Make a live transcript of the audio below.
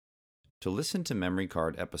To listen to Memory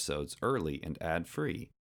Card episodes early and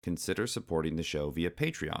ad-free, consider supporting the show via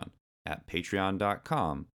Patreon at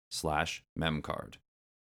patreon.com/memcard.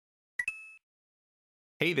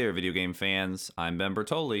 Hey there, video game fans. I'm Ben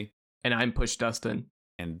Bertoli. And I'm Push Dustin.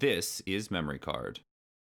 And this is Memory Card.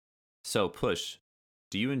 So, Push,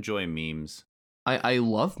 do you enjoy memes? I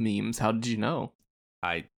love memes. How did you know?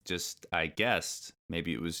 I guessed.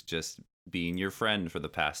 Maybe it was just being your friend for the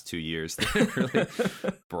past 2 years that really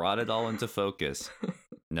brought it all into focus.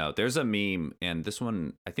 No, there's a meme, and this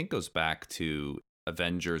one I think goes back to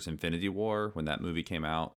Avengers Infinity War when that movie came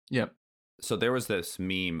out. Yep. So there was this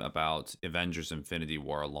meme about Avengers Infinity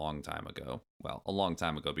War a long time ago. Well, a long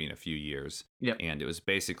time ago being a few years. Yep. And it was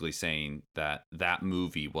basically saying that that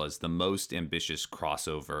movie was the most ambitious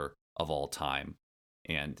crossover of all time.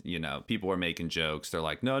 And, you know, people were making jokes. They're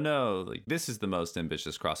like, no, like this is the most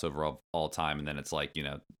ambitious crossover of all time. And then it's like, you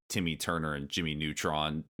know, Timmy Turner and Jimmy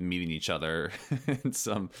Neutron meeting each other in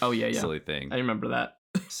some silly thing. I remember that.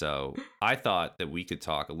 So I thought that we could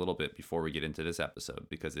talk a little bit before we get into this episode,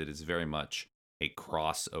 because it is very much a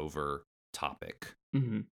crossover topic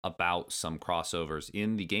about some crossovers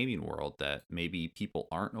in the gaming world that maybe people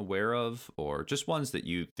aren't aware of, or just ones that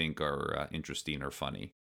you think are interesting or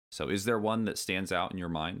funny. So is there one that stands out in your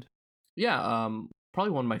mind? Yeah,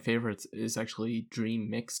 probably one of my favorites is actually Dream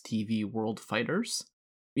Mix TV World Fighters.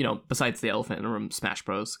 You know, besides the elephant in the room, Smash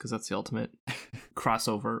Bros, because that's the ultimate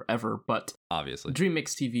crossover ever. But obviously, Dream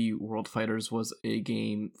Mix TV World Fighters was a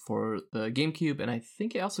game for the GameCube, and I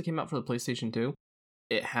think it also came out for the PlayStation 2.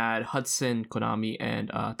 It had Hudson, Konami, and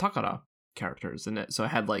Takara characters in it. So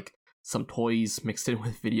it had like some toys mixed in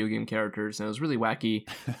with video game characters, and it was really wacky.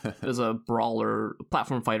 It was a brawler,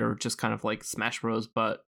 platform fighter, just kind of like Smash Bros,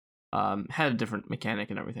 but had a different mechanic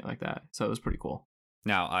and everything like that. So it was pretty cool.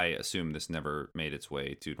 Now, I assume this never made its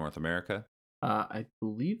way to North America? I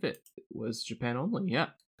believe it was Japan only, yeah.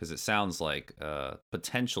 Because it sounds like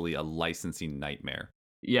potentially a licensing nightmare.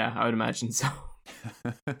 Yeah, I would imagine so.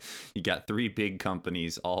 You got 3 big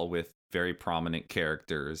companies, all with very prominent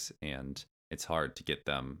characters, and it's hard to get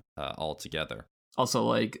them all together. Also,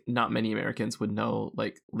 like, not many Americans would know,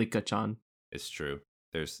 like, Lika-chan. It's true.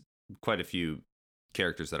 There's quite a few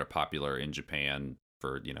characters that are popular in Japan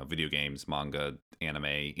for, you know, video games, manga,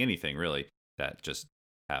 anime, anything really, that just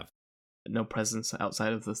have no presence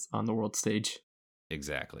outside of this on the world stage.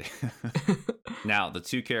 Exactly. Now, the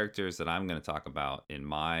 2 characters that I'm going to talk about in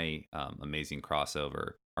my amazing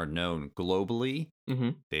crossover are known globally.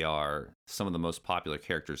 They are some of the most popular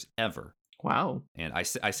characters ever. Wow. And I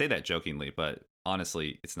say that jokingly, but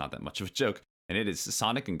honestly, it's not that much of a joke. And it is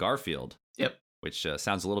Sonic and Garfield. Yep. Which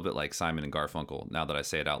sounds a little bit like Simon and Garfunkel now that I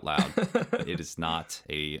say it out loud. But it is not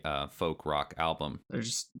a folk rock album. They're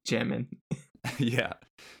just jamming. Yeah.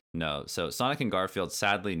 No. So Sonic and Garfield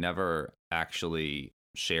sadly never actually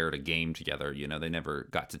shared a game together. You know, they never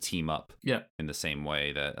got to team up in the same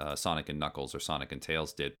way that Sonic and Knuckles or Sonic and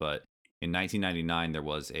Tails did. But in 1999, there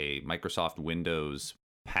was a Microsoft Windows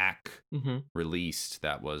pack released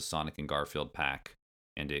that was Sonic and Garfield pack.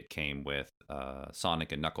 And it came with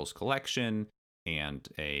Sonic and Knuckles collection and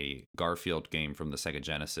a Garfield game from the Sega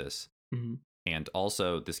Genesis. And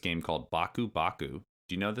also this game called Baku Baku.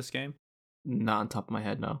 Do you know this game? Not on top of my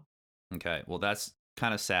head, no. Okay, well that's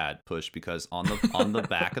kind of sad, Push, because on the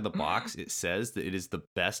back of the box it says that it is the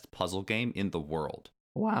best puzzle game in the world.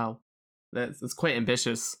 Wow, that's quite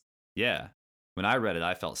ambitious. Yeah, when I read it,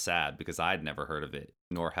 I felt sad because I'd never heard of it,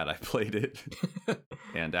 nor had I played it.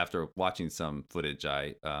 And after watching some footage,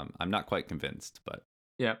 I'm not quite convinced, but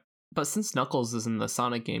yeah. But since Knuckles is in the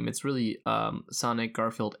Sonic game, it's really Sonic,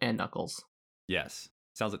 Garfield, and Knuckles. Yes.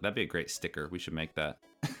 Sounds like that'd be a great sticker. We should make that.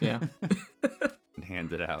 Yeah. And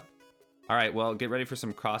hand it out. All right, well, get ready for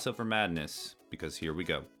some crossover madness, because here we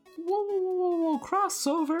go. Whoa,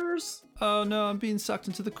 crossovers! Oh no, I'm being sucked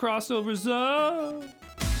into the crossover zone!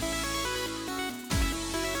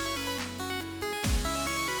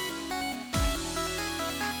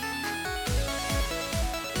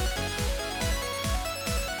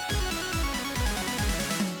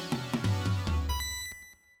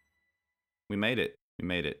 We made it.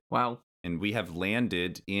 Wow. And we have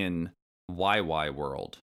landed in YY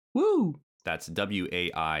World. Woo! That's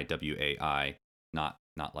WAI, not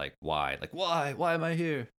like why. Like, why? Why am I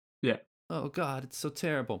here? Yeah. Oh, God, it's so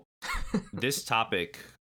terrible. This topic,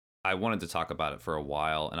 I wanted to talk about it for a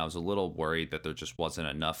while, and I was a little worried that there just wasn't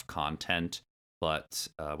enough content. But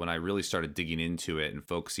when I really started digging into it and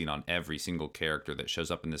focusing on every single character that shows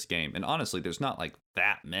up in this game, and honestly, there's not like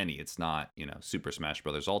that many. It's not, Super Smash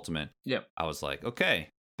Bros. Ultimate. Yep. I was like, okay,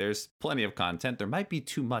 there's plenty of content. There might be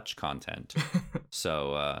too much content.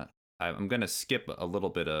 So I'm going to skip a little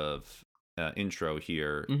bit of intro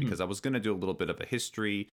here because I was going to do a little bit of a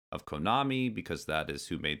history of Konami because that is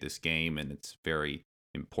who made this game, and it's very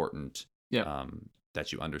important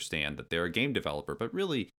that you understand that they're a game developer. But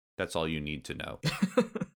really, that's all you need to know.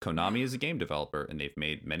 Konami is a game developer, and they've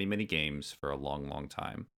made many, many games for a long, long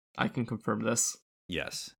time. I can confirm this.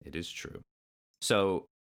 Yes, it is true. So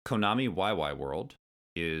Konami YY World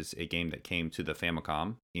is a game that came to the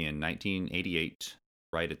Famicom in 1988,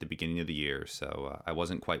 right at the beginning of the year. So I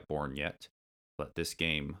wasn't quite born yet, but this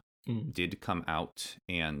game did come out,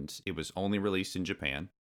 and it was only released in Japan.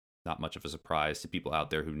 Not much of a surprise to people out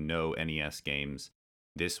there who know NES games.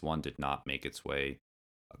 This one did not make its way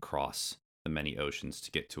across the many oceans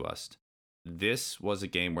to get to us. This was a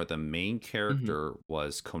game where the main character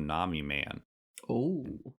was Konami Man. Oh.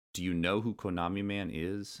 Do you know who Konami Man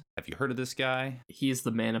is? Have you heard of this guy? He is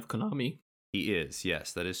the man of Konami. He is,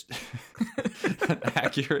 yes. That is an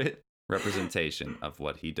accurate representation of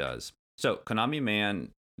what he does. So Konami Man,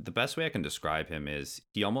 the best way I can describe him is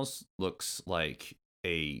he almost looks like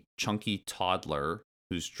a chunky toddler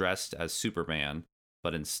who's dressed as Superman,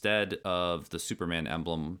 but instead of the Superman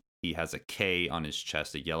emblem, he has a K on his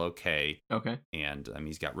chest, a yellow K. Okay. And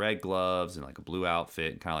he's got red gloves and like a blue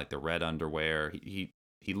outfit, and kind of like the red underwear. He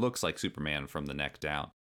looks like Superman from the neck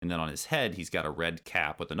down. And then on his head, he's got a red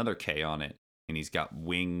cap with another K on it, and he's got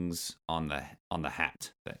wings on the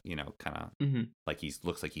hat that, you know, kind of like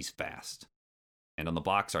looks like he's fast. And on the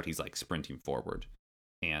box art, he's like sprinting forward.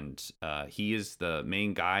 And he is the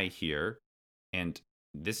main guy here. And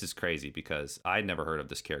this is crazy because I'd never heard of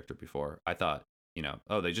this character before. I thought, you know,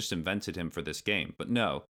 oh, they just invented him for this game. But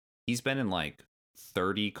no, he's been in like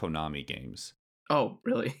 30 Konami games. Oh,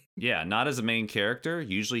 really? Yeah, not as a main character.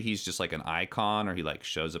 Usually he's just like an icon, or he like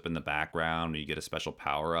shows up in the background, or you get a special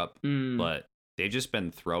power up. But they've just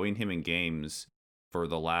been throwing him in games for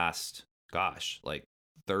the last, like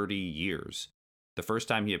 30 years. The first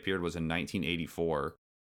time he appeared was in 1984,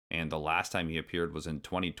 and the last time he appeared was in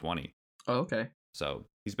 2020. Oh, okay. So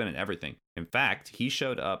he's been in everything. In fact, he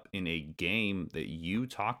showed up in a game that you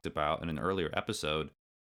talked about in an earlier episode,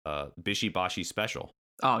 Bishi Bashi Special.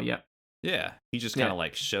 Oh, yeah. Yeah, he just kind of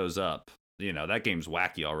like shows up. You know, that game's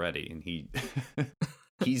wacky already, and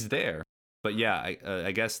he's there. But yeah,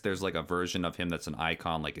 I guess there's like a version of him that's an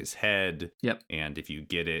icon, like his head. Yep. And if you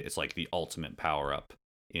get it, it's like the ultimate power up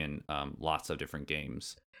in lots of different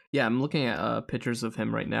games. Yeah, I'm looking at pictures of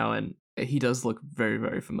him right now, and he does look very,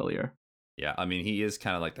 very familiar. Yeah, I mean, he is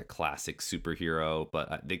kind of like the classic superhero,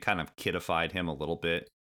 but they kind of kidified him a little bit,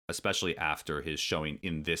 especially after his showing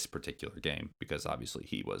in this particular game, because obviously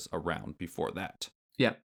he was around before that.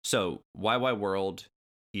 Yeah. So YY World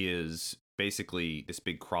is basically this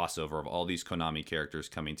big crossover of all these Konami characters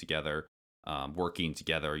coming together, working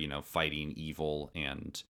together, you know, fighting evil,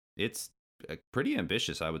 and it's pretty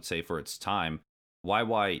ambitious, I would say, for its time.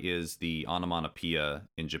 YY is the onomatopoeia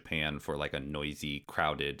in Japan for like a noisy,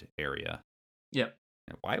 crowded area. Yep.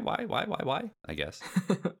 Why? I guess.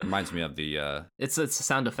 Reminds me of the... It's a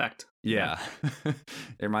sound effect. Yeah. It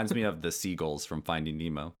reminds me of the seagulls from Finding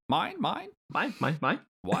Nemo. Mine. Why?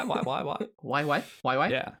 Why?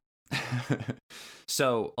 Yeah.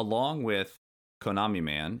 So, along with Konami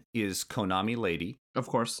Man is Konami Lady. Of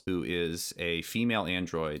course. Who is a female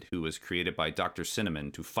android who was created by Dr.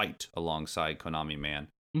 Cinnamon to fight alongside Konami Man.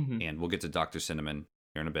 And we'll get to Dr. Cinnamon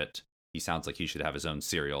here in a bit. He sounds like he should have his own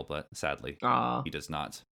cereal, but sadly, he does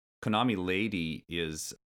not. Konami Lady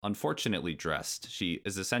is unfortunately dressed. She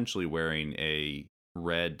is essentially wearing a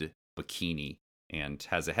red bikini and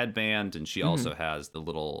has a headband, and she also has the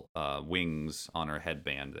little wings on her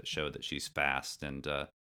headband that show that she's fast and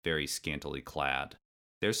very scantily clad.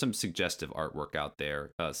 There's some suggestive artwork out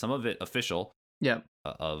there. Some of it official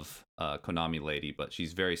of Konami Lady, but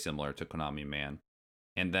she's very similar to Konami Man.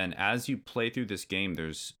 And then as you play through this game,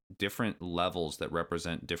 there's different levels that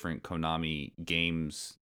represent different Konami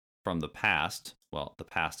games from the past. Well, the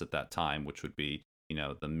past at that time, which would be, you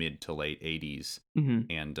know, the mid to late 80s.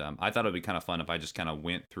 And I thought it would be kind of fun if I just kind of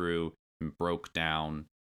went through and broke down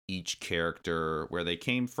each character, where they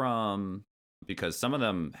came from, because some of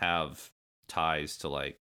them have ties to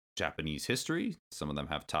like Japanese history. Some of them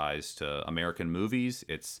have ties to American movies.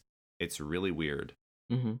 It's really weird.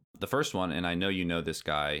 The first one, and I know you know this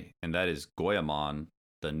guy, and that is Goemon,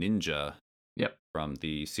 the ninja from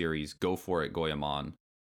the series Go For It Goemon.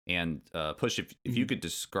 And Push, if you could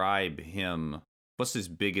describe him, what's his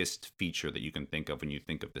biggest feature that you can think of when you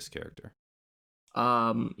think of this character?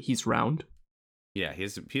 He's round. Yeah, he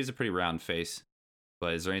has a pretty round face.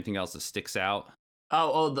 But is there anything else that sticks out?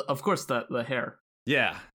 Of course, the hair.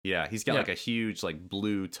 Yeah. He's got like a huge like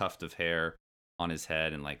blue tuft of hair on his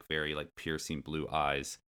head and like very like piercing blue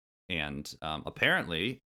eyes. And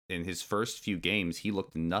apparently, in his first few games, he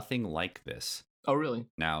looked nothing like this. Oh, really?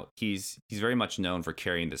 Now, he's very much known for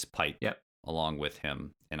carrying this pipe Yep. along with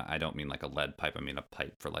him. And I don't mean like a lead pipe. I mean a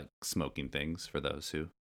pipe for like smoking things, for those who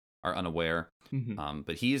are unaware. Mm-hmm.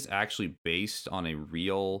 But he is actually based on a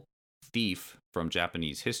real thief from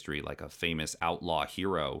Japanese history, like a famous outlaw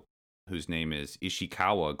hero whose name is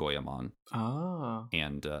Ishikawa Goemon. Ah.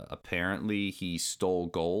 And apparently he stole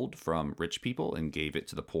gold from rich people and gave it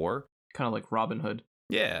to the poor. Kind of like Robin Hood.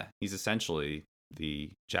 Yeah, he's essentially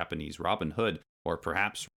the Japanese Robin Hood, or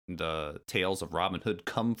perhaps the tales of Robin Hood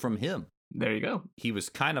come from him. There you go. He was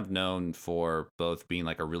kind of known for both being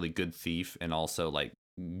like a really good thief and also like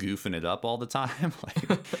goofing it up all the time.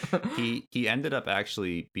 Like he ended up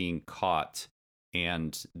actually being caught,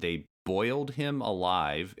 and they boiled him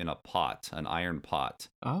alive in a pot, an iron pot,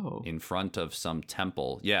 in front of some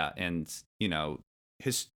temple. Yeah, and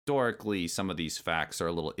historically some of these facts are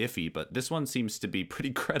a little iffy, but this one seems to be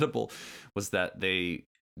pretty credible. Was that they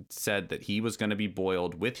said that he was going to be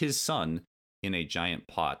boiled with his son in a giant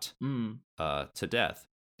pot to death.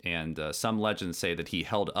 And some legends say that he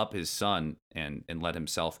held up his son and let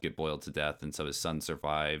himself get boiled to death, and so his son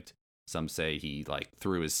survived. Some say he like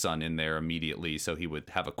threw his son in there immediately so he would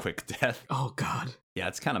have a quick death. Oh, God. Yeah,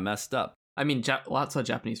 it's kind of messed up. I mean, lots of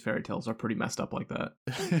Japanese fairy tales are pretty messed up like that.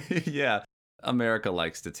 Yeah. America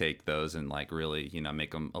likes to take those and like really,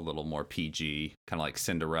 make them a little more PG, kind of like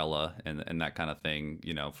Cinderella and that kind of thing,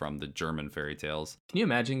 from the German fairy tales. Can you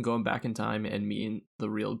imagine going back in time and meeting the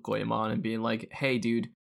real Goemon and being like, hey, dude,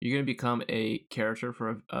 you're going to become a character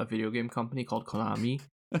for a video game company called Konami,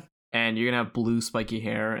 and you're going to have blue spiky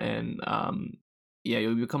hair, and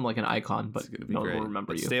you'll become like an icon, but no one will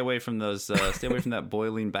remember you. Stay away from those, stay away from that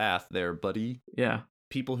boiling bath there, buddy. Yeah.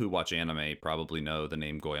 People who watch anime probably know the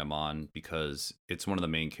name Goemon because it's one of the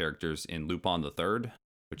main characters in Lupin the Third,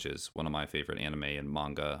 which is one of my favorite anime and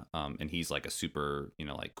manga. And he's like a super,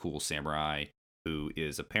 like cool samurai who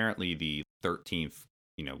is apparently the 13th,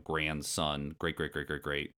 grandson, great,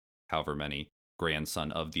 however many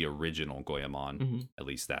grandson of the original Goemon. Mm-hmm. At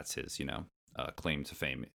least that's his, claim to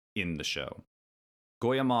fame in the show.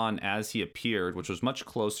 Goemon, as he appeared, which was much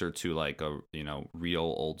closer to like a, real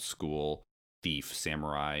old school thief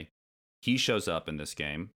samurai, he shows up in this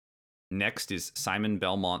game. Next is Simon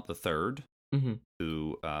Belmont III,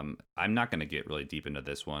 who I'm not going to get really deep into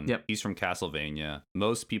this one. Yep. He's from Castlevania.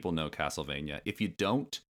 Most people know Castlevania. If you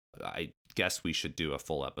don't, I guess we should do a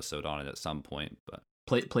full episode on it at some point. But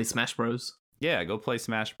play Smash Bros. Yeah, go play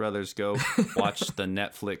Smash Brothers. Go watch the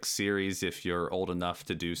Netflix series if you're old enough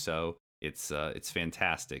to do so. It's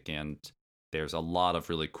fantastic, and there's a lot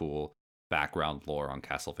of really cool background lore on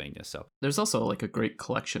Castlevania. So there's also like a great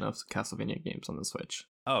collection of Castlevania games on the Switch.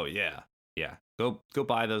 Oh yeah. Go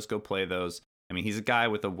buy those. Go play those. I mean, he's a guy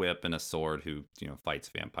with a whip and a sword who fights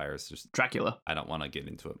vampires. Just Dracula. I don't want to get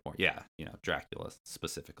into it more. Yeah, Dracula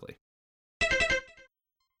specifically.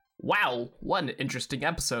 Wow, what an interesting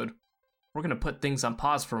episode. We're gonna put things on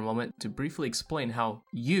pause for a moment to briefly explain how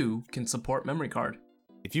you can support Memory Card.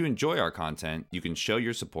 If you enjoy our content, you can show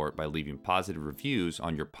your support by leaving positive reviews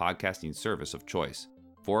on your podcasting service of choice.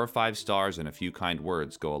 4 or 5 stars and a few kind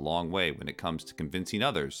words go a long way when it comes to convincing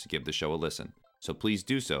others to give the show a listen, so please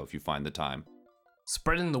do so if you find the time.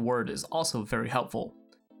 Spreading the word is also very helpful.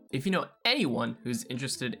 If you know anyone who's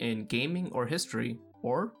interested in gaming or history,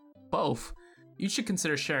 or both, you should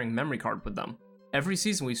consider sharing Memory Card with them. Every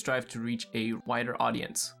season we strive to reach a wider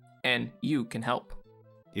audience, and you can help.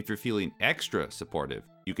 If you're feeling extra supportive,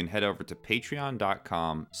 you can head over to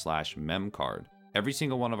patreon.com/memcard. Every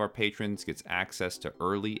single one of our patrons gets access to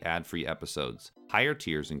early ad-free episodes. Higher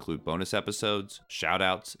tiers include bonus episodes,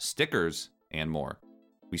 shoutouts, stickers, and more.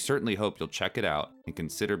 We certainly hope you'll check it out and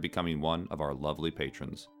consider becoming one of our lovely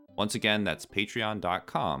patrons. Once again, that's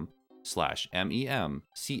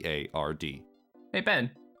patreon.com/memcard. Hey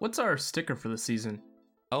Ben, what's our sticker for the season?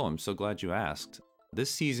 Oh, I'm so glad you asked. This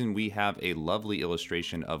season we have a lovely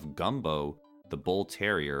illustration of Gumbo, the bull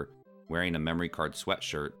terrier, wearing a Memory Card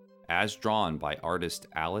sweatshirt, as drawn by artist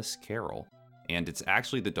Alice Carroll. And it's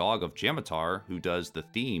actually the dog of Jamatar, who does the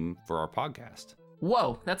theme for our podcast.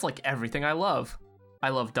 Whoa, that's like everything I love. I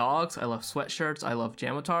love dogs, I love sweatshirts, I love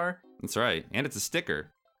Jamatar. That's right, and it's a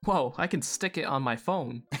sticker. Whoa, I can stick it on my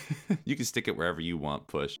phone. You can stick it wherever you want,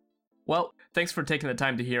 Push. Well, thanks for taking the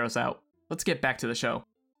time to hear us out. Let's get back to the show.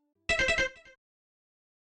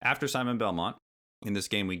 After Simon Belmont, in this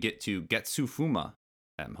game we get to Getsu Fuma.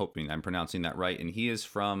 I'm hoping I'm pronouncing that right. And he is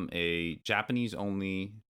from a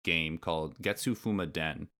Japanese-only game called Getsu Fuma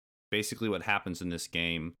Den. Basically what happens in this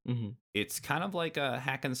game, it's kind of like a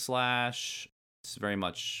hack and slash It's very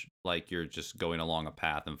much like you're just going along a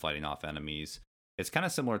path and fighting off enemies. It's kind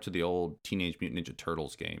of similar to the old Teenage Mutant Ninja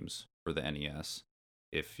Turtles games for the NES,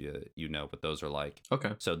 if you know what those are like.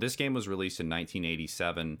 Okay. So this game was released in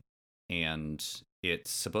 1987, and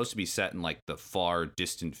it's supposed to be set in like the far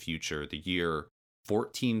distant future, the year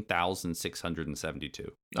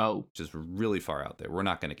 14,672. Oh. Which is really far out there. We're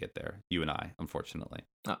not going to get there, you and I, unfortunately.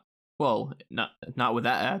 Well, not with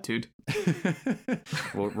that attitude.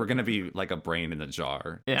 Well, we're going to be like a brain in a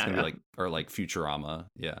jar. Yeah. It's going to be like, or like Futurama.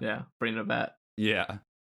 Yeah. Yeah, brain in a vat. Yeah.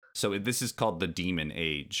 So this is called the Demon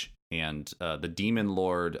Age. And the demon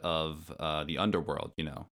lord of the underworld,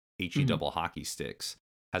 HE double hockey sticks,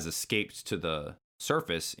 has escaped to the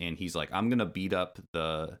surface. And he's like, I'm going to beat up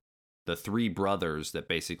the three brothers that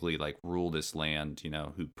basically like rule this land,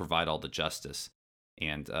 who provide all the justice.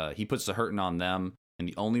 And he puts the hurting on them. And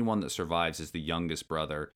the only one that survives is the youngest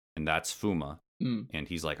brother. And that's Fuma. And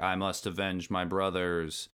he's like, I must avenge my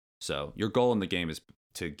brothers. So your goal in the game is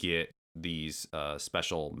to get these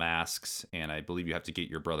special masks. And I believe you have to get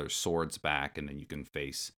your brother's swords back. And then you can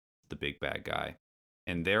face the big bad guy.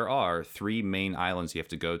 And there are 3 main islands you have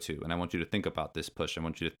to go to. And I want you to think about this, Push. I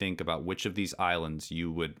want you to think about which of these islands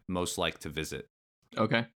you would most like to visit.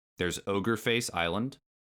 Okay. There's Ogre Face Island.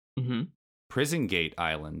 Mm-hmm. Prison Gate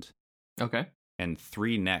Island. Okay. And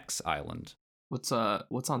Three Necks Island. What's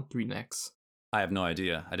on Three Necks? I have no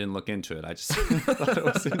idea. I didn't look into it. I just thought it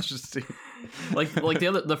was interesting. like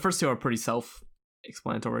the first 2 are pretty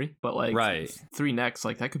self-explanatory, but like right. Three Necks,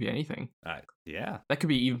 like that could be anything. Yeah. That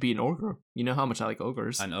could even be an ogre. You know how much I like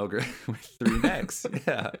ogres. An ogre with 3 necks.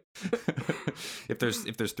 Yeah. If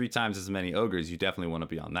there's 3 times as many ogres, you definitely want to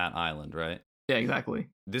be on that island, right? Yeah, exactly.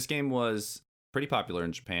 This game was pretty popular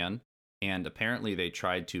in Japan, and apparently they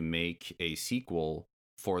tried to make a sequel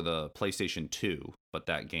for the PlayStation 2, but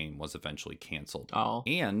that game was eventually canceled. Oh.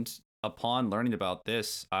 And upon learning about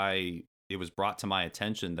this, it was brought to my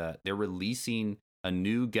attention that they're releasing a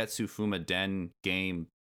new Getsu Fuma Den game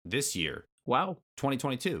this year. Wow.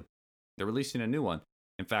 2022. They're releasing a new one.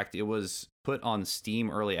 In fact, it was put on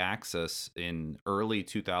Steam Early Access in early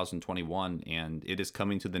 2021, and it is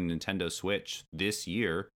coming to the Nintendo Switch this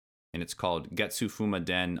year, and it's called Getsu Fuma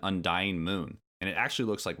Den Undying Moon. And it actually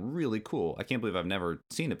looks like really cool. I can't believe I've never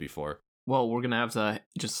seen it before. Well, we're gonna have to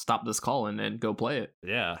just stop this call and go play it.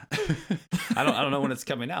 Yeah. I don't know when it's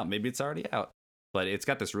coming out. Maybe it's already out. But it's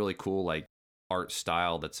got this really cool like art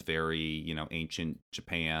style that's very, ancient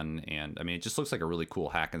Japan. And I mean, it just looks like a really cool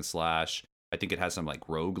hack and slash. I think it has some like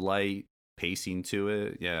roguelite pacing to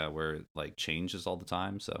it. Yeah, where it like changes all the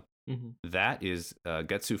time. So that is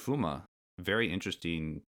Getsu Fuma. Very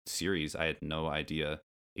interesting series I had no idea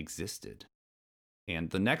existed.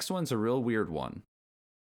 And the next one's a real weird one.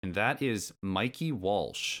 And that is Mikey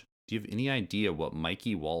Walsh. Do you have any idea what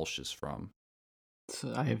Mikey Walsh is from?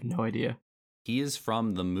 I have no idea. He is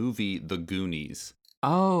from the movie The Goonies.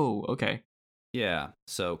 Oh, okay. Yeah.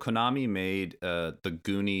 So Konami made the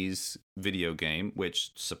Goonies video game,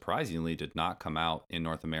 which surprisingly did not come out in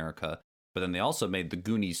North America. But then they also made the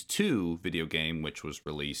Goonies 2 video game, which was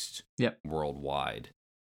released worldwide.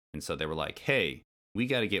 And so they were like, hey, we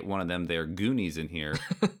got to get one of them there Goonies in here.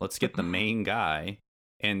 Let's get the main guy.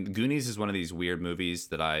 And Goonies is one of these weird movies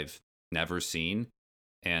that I've never seen.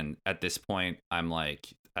 And at this point, I'm like,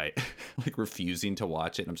 I like refusing to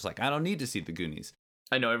watch it. I'm just like, I don't need to see the Goonies.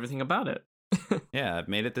 I know everything about it. Yeah, I've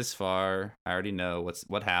made it this far. I already know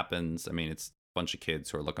what happens. I mean, it's a bunch of kids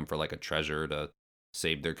who are looking for like a treasure to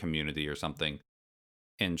save their community or something.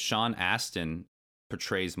 And Sean Astin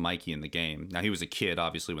portrays Mikey in the game. Now, he was a kid,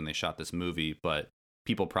 obviously, when they shot this movie, but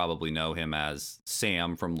people probably know him as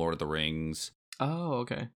Sam from Lord of the Rings. Oh,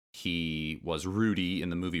 okay. He was Rudy in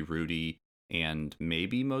the movie Rudy, and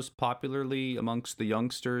maybe most popularly amongst the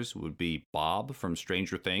youngsters would be Bob from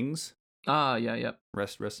Stranger Things. Ah, yeah, yep.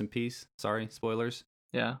 Rest in peace. Sorry, spoilers.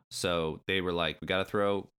 Yeah. So they were like, we gotta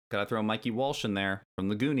throw Mikey Walsh in there from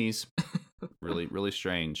the Goonies. Really, really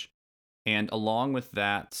strange. And along with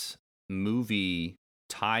that movie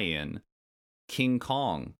tie-in, King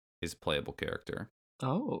Kong is a playable character.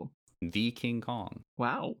 Oh. The King Kong.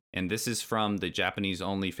 Wow. And this is from the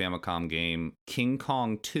Japanese-only Famicom game King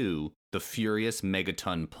Kong 2, The Furious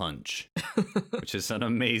Megaton Punch, which is an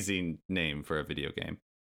amazing name for a video game.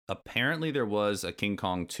 Apparently there was a King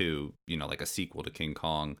Kong 2, like a sequel to King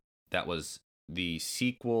Kong, that was the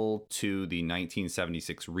sequel to the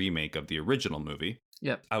 1976 remake of the original movie.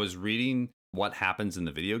 Yep. I was reading what happens in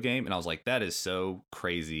the video game, and I was like, that is so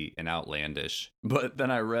crazy and outlandish. But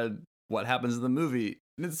then I read what happens in the movie,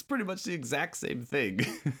 and it's pretty much the exact same thing.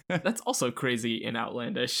 That's also crazy and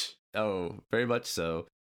outlandish. Oh, very much so.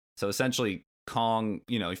 So essentially, Kong,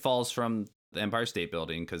 he falls from the Empire State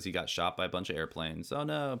Building because he got shot by a bunch of airplanes. Oh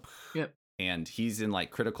no. Yep. And he's in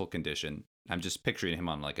like critical condition. I'm just picturing him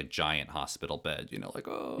on like a giant hospital bed, like,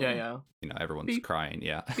 oh. Yeah. Everyone's Beep. crying.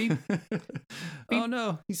 Yeah. Beep. Oh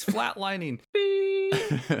no, he's flatlining.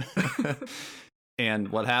 Beep. And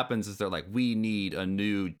what happens is they're like, we need a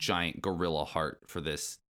new giant gorilla heart for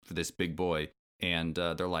this big boy. And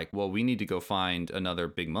they're like, well, we need to go find another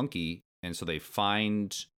big monkey. And so they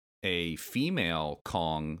find a female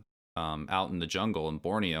Kong out in the jungle in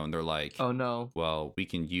Borneo. And they're like, oh no, well, we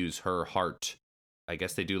can use her heart. I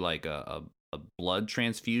guess they do like a blood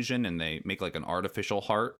transfusion and they make like an artificial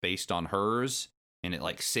heart based on hers. And it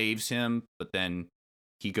like saves him. But then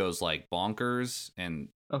he goes like bonkers and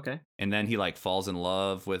then he like falls in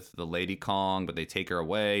love with the Lady Kong, but they take her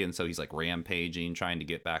away, and so he's like rampaging, trying to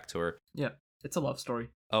get back to her. Yeah, it's a love story.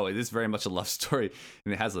 Oh, it is very much a love story,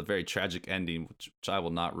 and it has a very tragic ending, which I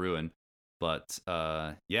will not ruin. But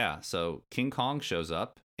yeah, so King Kong shows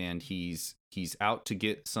up, and he's out to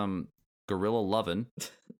get some gorilla lovin'.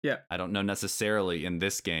 Yeah, I don't know necessarily in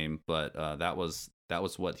this game, but that was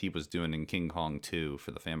what he was doing in King Kong 2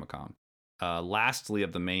 for the Famicom. Lastly,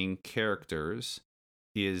 of the main characters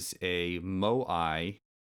is a Moai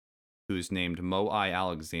who's named Moai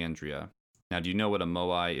Alexandria. Now, do you know what a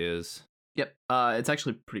Moai is? Yep. It's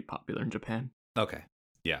actually pretty popular in Japan. Okay.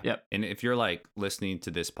 Yeah. Yep. And if you're like listening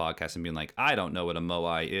to this podcast and being like, I don't know what a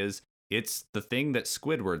Moai is, it's the thing that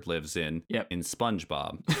Squidward lives in in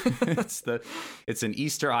SpongeBob. It's an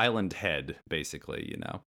Easter Island head, basically,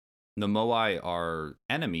 The Moai are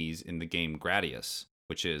enemies in the game Gradius,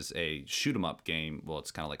 which is a shoot 'em up game. Well,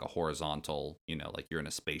 it's kind of like a horizontal, like you're in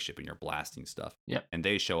a spaceship and you're blasting stuff. Yeah. And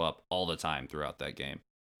they show up all the time throughout that game.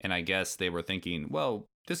 And I guess they were thinking, well,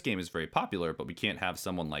 this game is very popular, but we can't have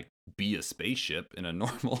someone like be a spaceship in a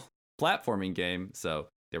normal platforming game. So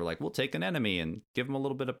they were like, we'll take an enemy and give them a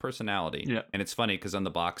little bit of personality. Yeah. And it's funny because on the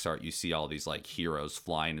box art, you see all these like heroes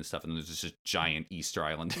flying and stuff. And there's just a giant Easter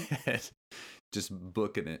Island head just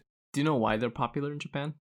booking it. Do you know why they're popular in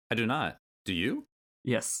Japan? I do not. Do you?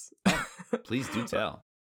 Yes. Please do tell.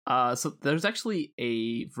 So there's actually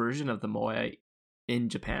a version of the Moai in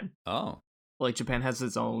Japan. Oh. Like Japan has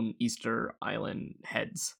its own Easter Island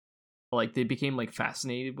heads. Like they became like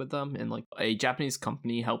fascinated with them, and like a Japanese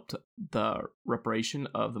company helped the reparation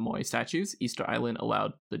of the Moai statues. Easter Island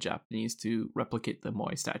allowed the Japanese to replicate the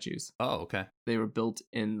Moai statues. Oh, okay. They were built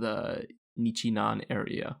in the Nichinan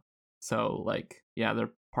area. So like, yeah,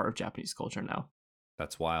 they're part of Japanese culture now.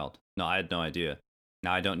 That's wild. No, I had no idea.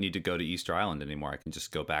 Now I don't need to go to Easter Island anymore. I can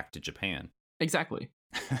just go back to Japan. Exactly.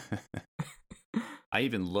 I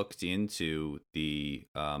even looked into the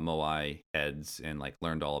Moai heads and like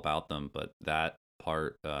learned all about them, but that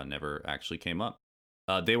part never actually came up.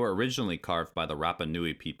 They were originally carved by the Rapa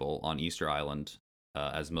Nui people on Easter Island,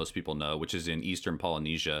 as most people know, which is in eastern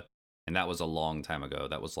Polynesia. And that was a long time ago.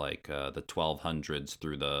 That was like the 1200s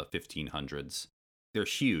through the 1500s. They're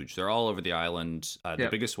huge. They're all over the island. The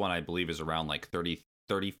biggest one, I believe, is around like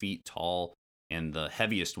 30 feet tall. And the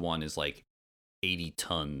heaviest one is like 80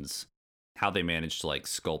 tons. How they managed to like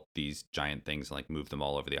sculpt these giant things and like move them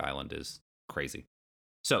all over the island is crazy.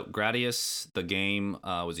 So Gradius, the game,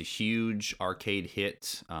 was a huge arcade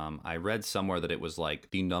hit. I read somewhere that it was like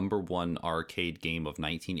the #1 arcade game of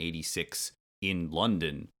 1986 in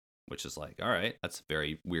London, which is like, all right, that's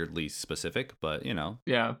very weirdly specific, but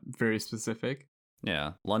Yeah, very specific.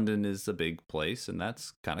 Yeah, London is a big place, and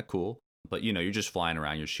that's kind of cool. But, you're just flying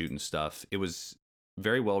around, you're shooting stuff. It was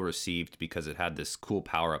very well received because it had this cool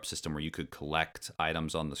power-up system where you could collect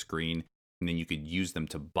items on the screen, and then you could use them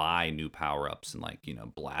to buy new power-ups and, like,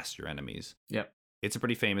 blast your enemies. Yep. It's a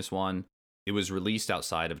pretty famous one. It was released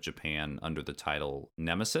outside of Japan under the title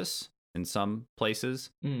Nemesis in some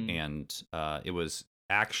places, and it was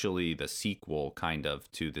actually the sequel, kind of,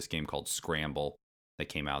 to this game called Scramble that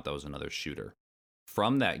came out. That was another shooter.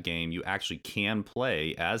 From that game, you actually can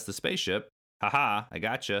play as the spaceship. Haha, I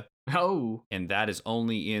gotcha. Oh. And that is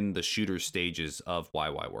only in the shooter stages of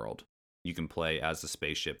YY World. You can play as the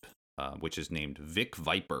spaceship, which is named Vic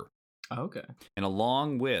Viper. Oh, okay. And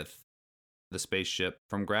along with the spaceship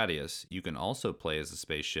from Gradius, you can also play as the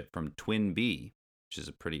spaceship from Twin Bee, which is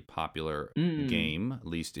a pretty popular game, at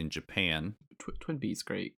least in Japan. Twin Bee's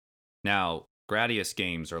great. Now, Gradius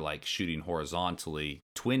games are like shooting horizontally.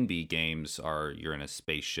 Twin Bee games are you're in a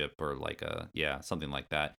spaceship or like something like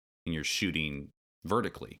that, and you're shooting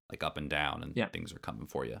vertically, like up and down, and things are coming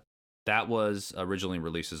for you. That was originally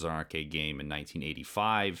released as an arcade game in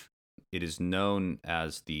 1985. It is known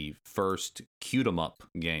as the first cute 'em up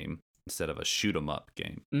game instead of a shoot 'em up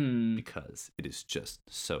game because it is just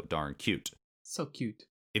so darn cute. So cute.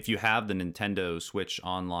 if you have the Nintendo Switch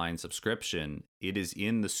Online subscription, it is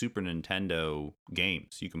in the Super Nintendo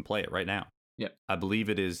games. You can play it right now. Yep. I believe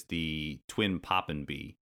it is the Twin Poppin'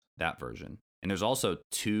 Bee, that version. And there's also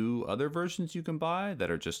 2 other versions you can buy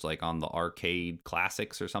that are just like on the arcade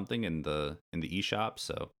classics or something in the eShop.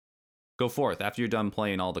 So go forth after you're done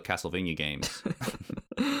playing all the Castlevania games.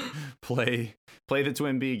 play the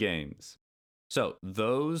Twin Bee games. So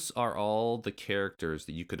those are all the characters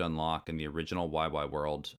that you could unlock in the original YY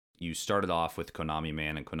World. You started off with Konami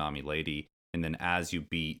Man and Konami Lady, and then as you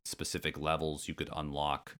beat specific levels, you could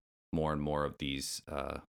unlock more and more of these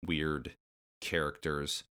weird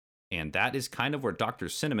characters. And that is kind of where Dr.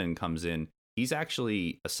 Cinnamon comes in. He's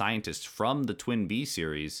actually a scientist from the Twin Bee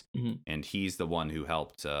series, and he's the one who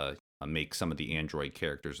helped make some of the android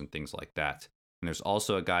characters and things like that. And there's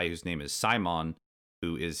also a guy whose name is Simon,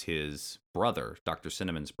 who is his brother, Dr.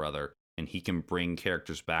 Cinnamon's brother, and he can bring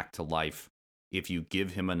characters back to life if you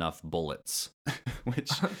give him enough bullets, which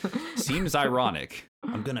seems ironic.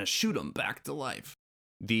 I'm going to shoot him back to life.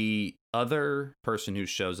 The other person who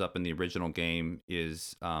shows up in the original game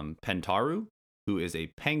is Pentaru, who is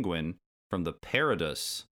a penguin from the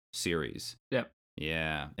Paradis series. Yep.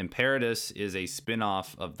 Yeah. And Paradis is a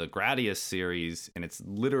spin-off of the Gradius series, and it's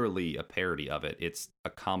literally a parody of it. It's a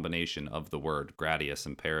combination of the word Gradius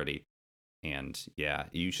and parody. And yeah,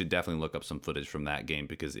 you should definitely look up some footage from that game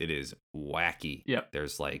because it is wacky. Yep.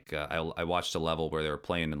 There's like, I watched a level where they were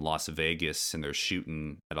playing in Las Vegas and they're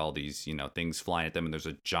shooting at all these, things flying at them. And there's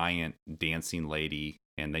a giant dancing lady.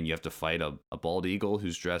 And then you have to fight a bald eagle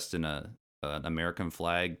who's dressed in an American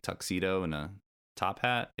flag tuxedo and a top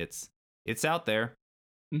hat. It's out there.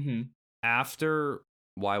 Mm-hmm. After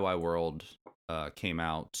YY World came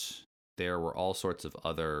out, there were all sorts of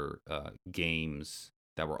other games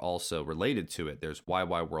that were also related to it. There's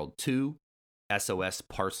YY World 2, SOS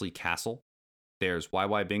Parsley Castle. There's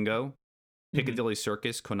YY Bingo, Piccadilly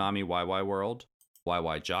Circus, Konami YY World,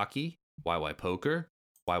 YY Jockey, YY Poker,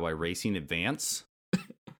 YY Racing Advance,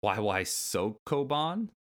 YY Sokoban,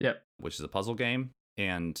 which is a puzzle game.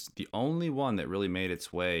 And the only one that really made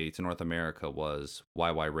its way to North America was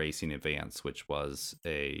YY Racing Advance, which was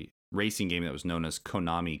a racing game that was known as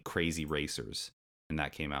Konami Crazy Racers. And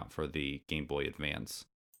that came out for the Game Boy Advance.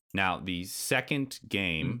 Now, the second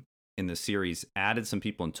game in the series added some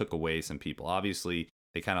people and took away some people. Obviously,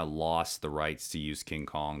 they kind of lost the rights to use King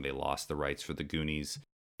Kong. They lost the rights for the Goonies.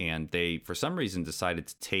 And they, for some reason, decided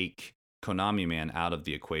to take Konami Man out of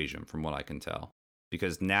the equation, from what I can tell.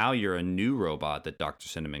 Because now you're a new robot that Dr.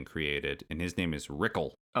 Cinnamon created, and his name is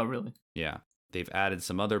Rickle. Oh, really? Yeah. They've added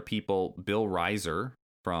some other people. Bill Reiser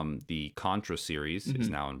from the Contra series is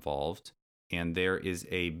now involved. And there is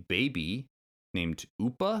a baby named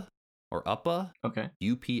Upa or Uppa. Okay.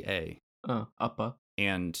 UPA. Uppa.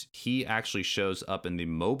 And he actually shows up in the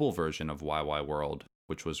mobile version of YY World,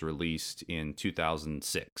 which was released in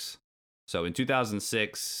 2006. So in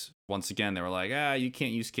 2006, once again, they were like, you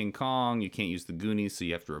can't use King Kong, you can't use the Goonies, so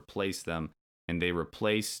you have to replace them. And they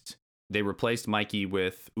replaced Mikey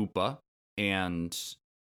with Upa. And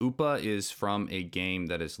Upa is from a game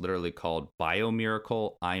that is literally called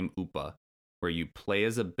Biomiracle I'm Upa, where you play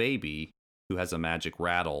as a baby who has a magic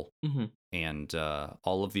rattle. And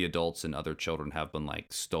all of the adults and other children have been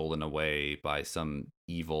like stolen away by some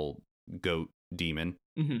evil goat demon.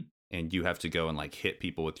 And you have to go and like hit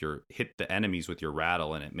the enemies with your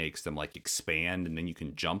rattle, and it makes them like expand, and then you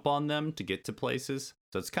can jump on them to get to places.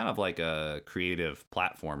 So it's kind of like a creative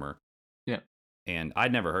platformer. Yeah. And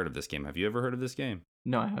I'd never heard of this game. Have you ever heard of this game?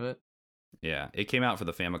 No, I haven't. Yeah, it came out for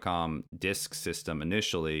the Famicom Disk System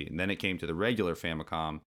initially, and then it came to the regular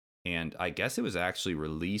Famicom, and I guess it was actually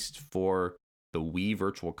released for the Wii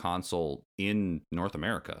Virtual Console in North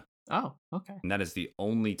America. Oh, okay. And that is the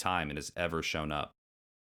only time it has ever shown up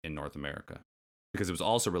in North America, because it was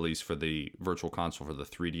also released for the Virtual Console for the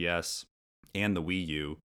 3DS and the Wii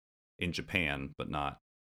U in Japan, but not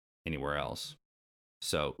anywhere else.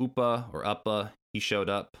 So Upa or Uppa, he showed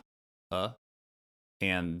up,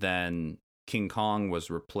 and then King Kong was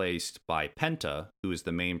replaced by Penta, who is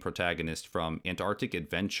the main protagonist from Antarctic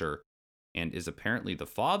Adventure and is apparently the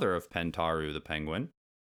father of Pentaru the penguin.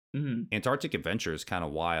 Antarctic Adventure is kind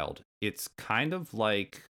of wild. It's kind of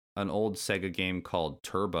like an old Sega game called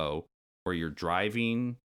Turbo, where you're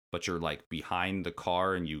driving, but you're like behind the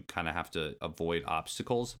car and you kind of have to avoid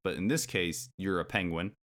obstacles. But in this case, you're a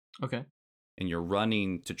penguin. Okay. And you're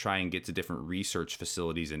running to try and get to different research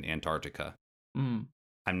facilities in Antarctica.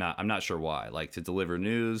 I'm not sure why, like to deliver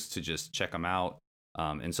news, to just check them out.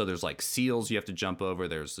 And so there's like seals you have to jump over.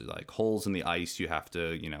 There's like holes in the ice you have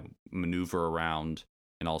to, maneuver around,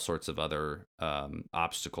 and all sorts of other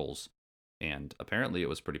obstacles. And apparently it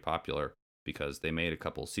was pretty popular because they made a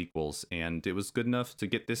couple sequels, and it was good enough to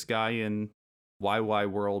get this guy in YY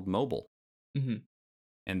World Mobile. Mm-hmm.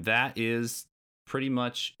 And that is pretty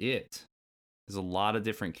much it. There's a lot of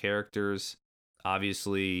different characters.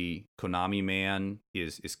 Obviously, Konami Man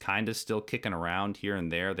is kind of still kicking around here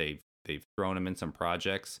and there. They've thrown him in some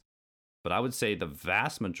projects. But I would say the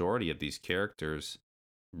vast majority of these characters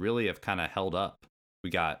really have kind of held up. We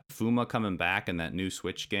got Fuma coming back in that new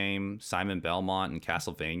Switch game. Simon Belmont in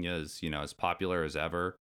Castlevania is, as popular as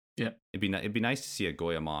ever. Yeah. It'd be nice to see a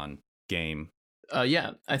Goemon game.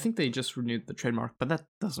 Yeah, I think they just renewed the trademark, but that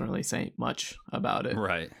doesn't really say much about it.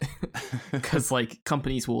 Right. Because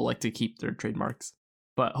companies will like to keep their trademarks.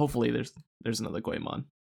 But hopefully there's another Goemon.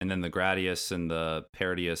 And then the Gradius and the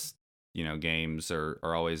Paradius, games are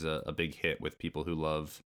always a big hit with people who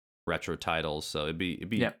love retro titles. So it'd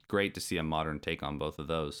be great to see a modern take on both of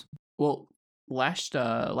those. Well, last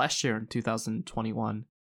year in 2021,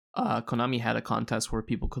 Konami had a contest where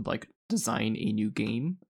people could design a new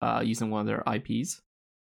game using one of their IPs.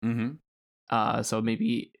 Mm-hmm. So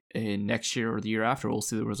maybe in next year or the year after, we'll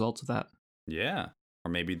see the results of that. Yeah.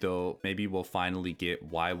 Or maybe we'll finally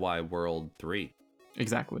get YY World 3.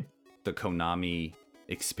 Exactly. The Konami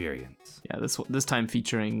experience. Yeah, this time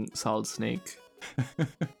featuring Solid Snake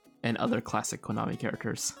and other classic Konami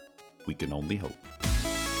characters. We can only hope.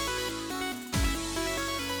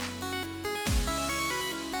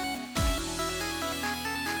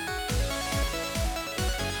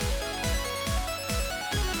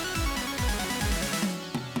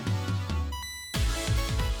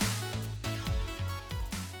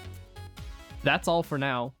 That's all for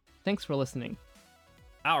now. Thanks for listening.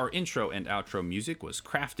 Our intro and outro music was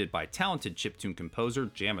crafted by talented chiptune composer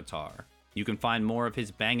Jamatar. You can find more of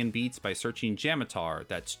his bangin' beats by searching Jamatar,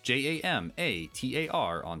 that's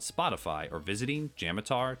Jamatar, on Spotify or visiting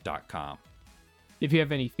jamatar.com. If you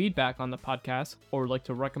have any feedback on the podcast or would like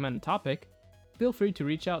to recommend a topic, feel free to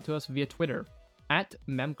reach out to us via Twitter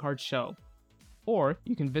 @memcardshow, or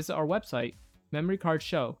you can visit our website,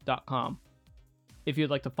 memorycardshow.com. If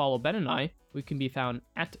you'd like to follow Ben and I, we can be found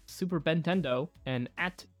 @SuperBentendo and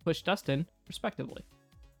 @PushDustin, respectively.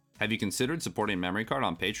 Have you considered supporting Memory Card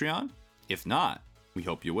on Patreon? If not, we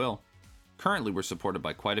hope you will. Currently, we're supported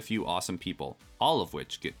by quite a few awesome people, all of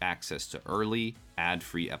which get access to early,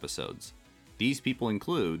 ad-free episodes. These people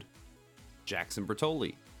include Jackson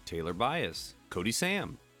Bertoli, Taylor Bias, Cody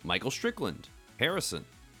Sam, Michael Strickland, Harrison,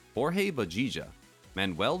 Jorge Bajija,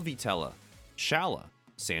 Manuel Vitella, Shala,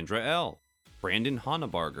 Sandra L., Brandon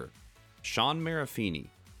Honabarger, Sean Marafini,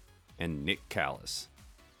 and Nick Callis.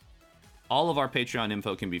 All of our Patreon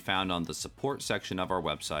info can be found on the support section of our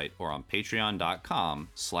website or on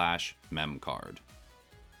patreon.com/memcard.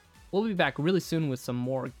 We'll be back really soon with some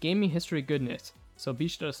more gaming history goodness, so be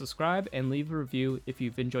sure to subscribe and leave a review if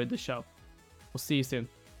you've enjoyed the show. We'll see you soon.